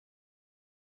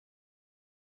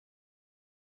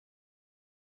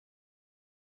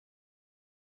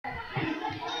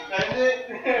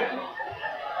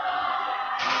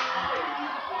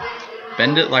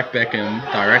Bend It Like Beckham,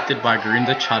 directed by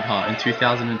Gurinder Chadha in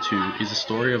 2002, is a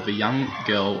story of a young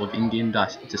girl of Indian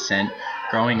descent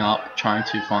growing up trying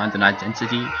to find an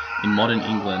identity in modern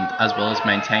England as well as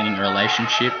maintaining a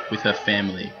relationship with her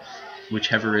family, which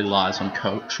heavily relies on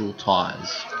cultural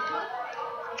ties.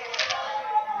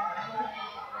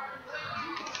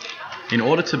 In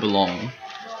order to belong,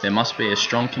 there must be a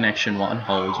strong connection one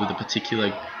holds with a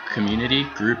particular community,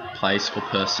 group, place, or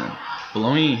person.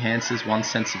 Belonging enhances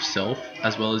one's sense of self,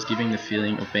 as well as giving the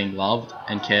feeling of being loved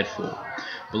and cared for.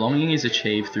 Belonging is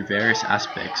achieved through various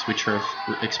aspects which are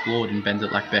explored in Bend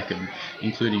It Like Beckham,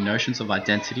 including notions of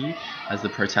identity, as the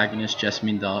protagonist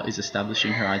Jasminda is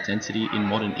establishing her identity in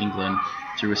modern England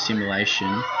through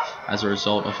assimilation as a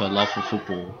result of her love for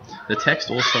football. The text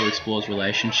also explores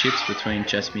relationships between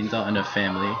Jasminda and her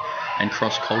family, and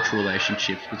cross-cultural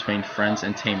relationships between friends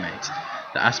and teammates.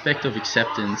 The aspect of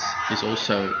acceptance is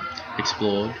also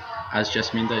explored, as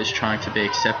Jasminda is trying to be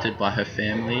accepted by her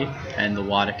family and the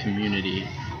wider community.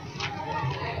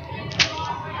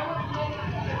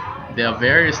 There are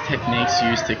various techniques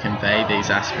used to convey these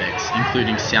aspects,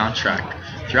 including soundtrack.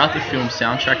 Throughout the film,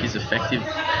 soundtrack is effective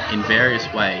in various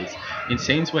ways. In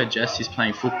scenes where Jess is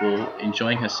playing football,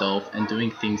 enjoying herself, and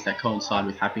doing things that coincide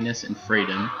with happiness and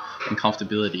freedom and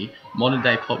comfortability,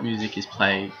 modern-day pop music is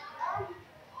played,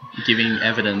 giving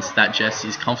evidence that Jess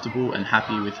is comfortable and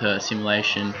happy with her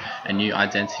assimilation and new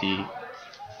identity.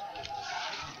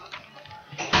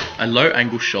 A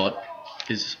low-angle shot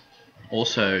is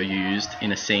also used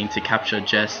in a scene to capture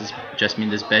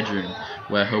Jasminda's bedroom,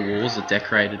 where her walls are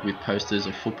decorated with posters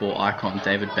of football icon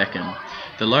David Beckham.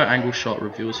 The low-angle shot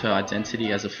reveals her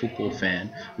identity as a football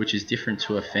fan, which is different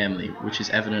to her family, which is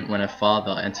evident when her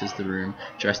father enters the room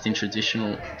dressed in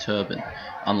traditional turban,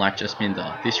 unlike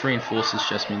Jasminda. This reinforces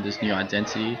Jasminda's new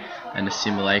identity and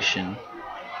assimilation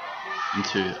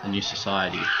into a new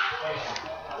society.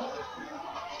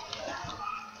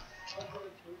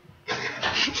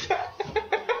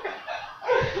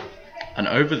 An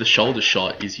over-the-shoulder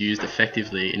shot is used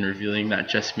effectively in revealing that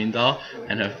Jasminda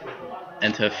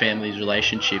and her family's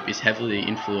relationship is heavily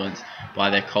influenced by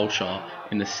their culture.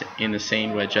 In the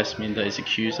scene where Jasminda is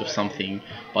accused of something,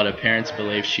 but her parents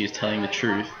believe she is telling the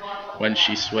truth when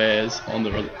she swears on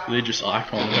the religious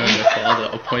icon her and her father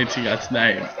are pointing at its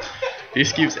name.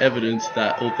 This gives evidence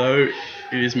that although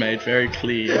it is made very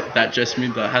clear that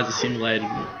Jasminda has assimilated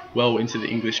well into the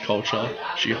English culture,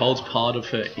 she holds part of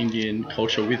her Indian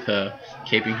culture with her,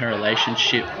 keeping her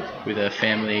relationship with her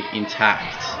family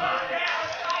intact.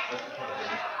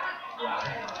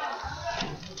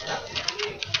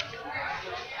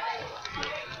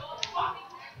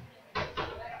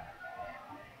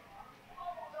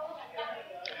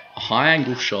 A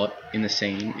high-angle shot in this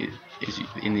scene is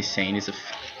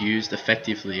used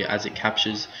effectively as it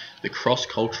captures the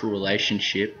cross-cultural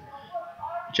relationship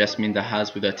Jasminda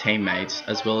has with her teammates,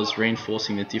 as well as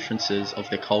reinforcing the differences of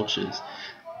their cultures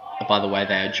by the way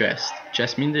they are dressed.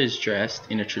 Jasminda is dressed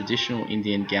in a traditional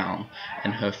Indian gown,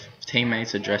 and her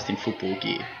teammates are dressed in football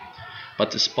gear.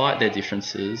 But despite their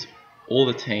differences, all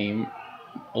the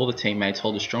teammates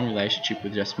hold a strong relationship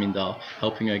with Jasminda,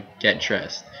 helping her get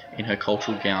dressed in her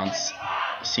cultural gowns,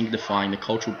 signifying the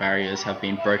cultural barriers have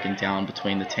been broken down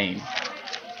between the team.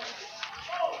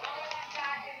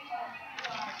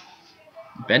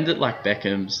 Bend It Like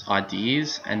Beckham's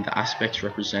ideas and the aspects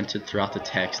represented throughout the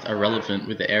text are relevant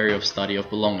with the area of study of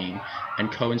belonging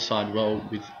and coincide well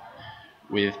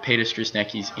with Peter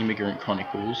Strzelecki's Immigrant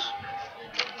Chronicles,